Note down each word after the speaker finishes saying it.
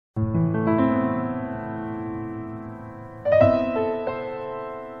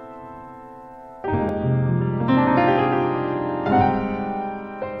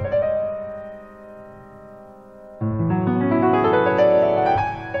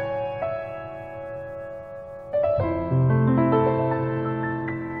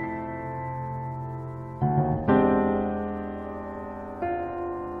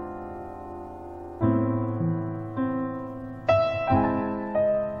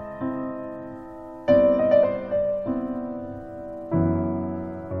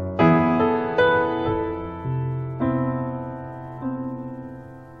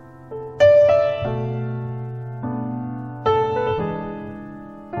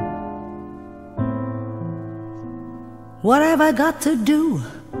What have I got to do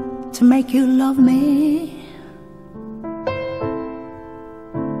to make you love me?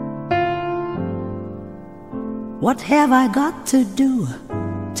 What have I got to do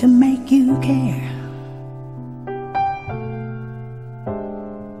to make you care?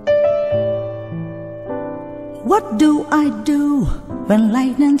 What do I do when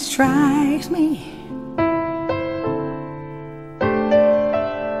lightning strikes me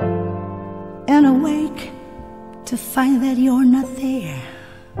and awake to find that you're not there?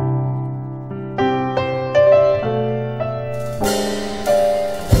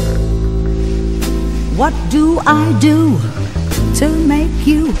 What do I do to make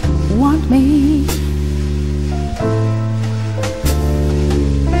you want me?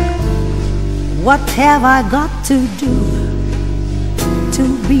 What have I got to do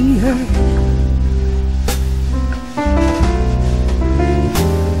to be heard?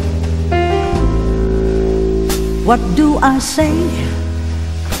 What do I say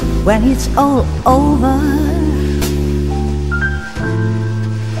when it's all over?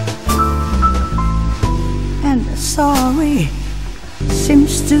 And sorry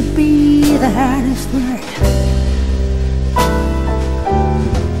seems to be the hardest word.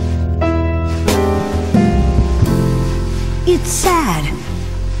 It's sad,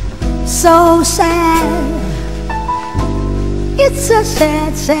 so sad. It's a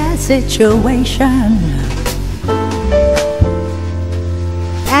sad, sad situation,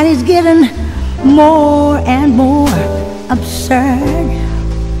 and it's getting more and more absurd.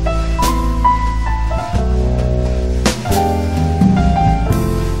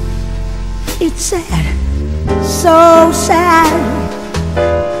 It's sad, so sad.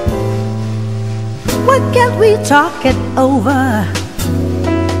 Why can't we talk it over?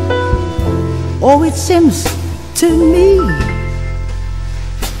 Oh, it seems to me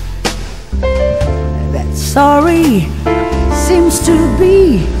that sorry seems to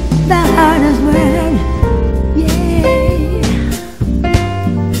be the hardest word. Yeah.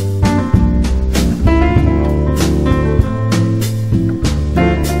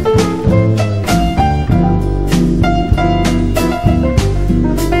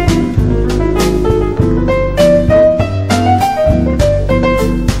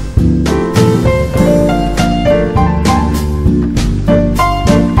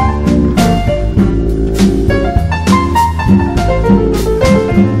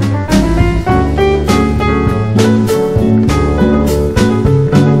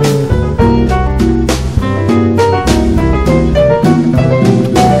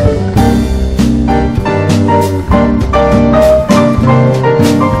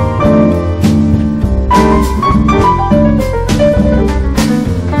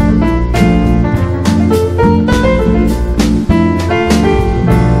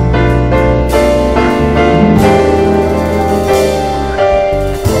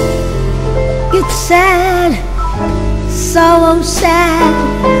 Sad, so sad.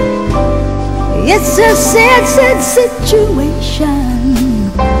 It's a sad, sad situation,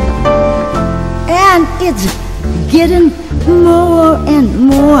 and it's getting more and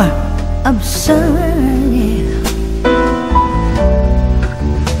more absurd.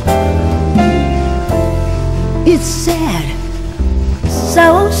 It's sad,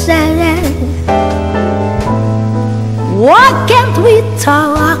 so sad. Why can't we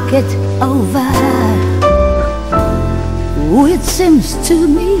talk it over? Oh, it seems to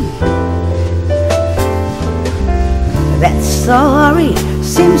me that sorry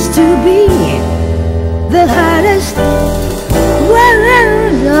seems to be the hardest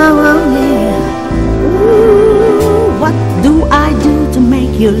word. Oh, yeah. Ooh, what do I do to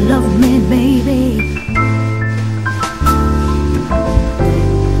make you love me, baby?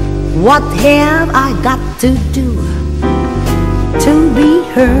 What have I got to do to be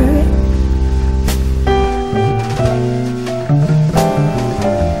heard?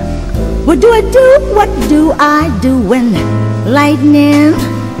 What do I do? What do I do when lightning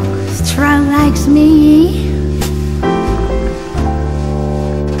strikes me?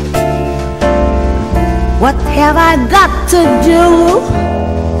 What have I got to do?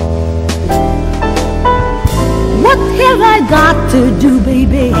 What have I got to do,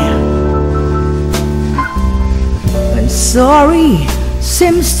 baby? When sorry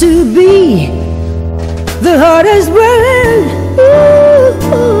seems to be the hardest word.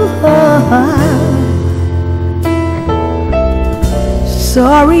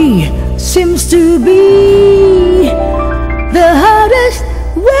 Sorry seems to be the hardest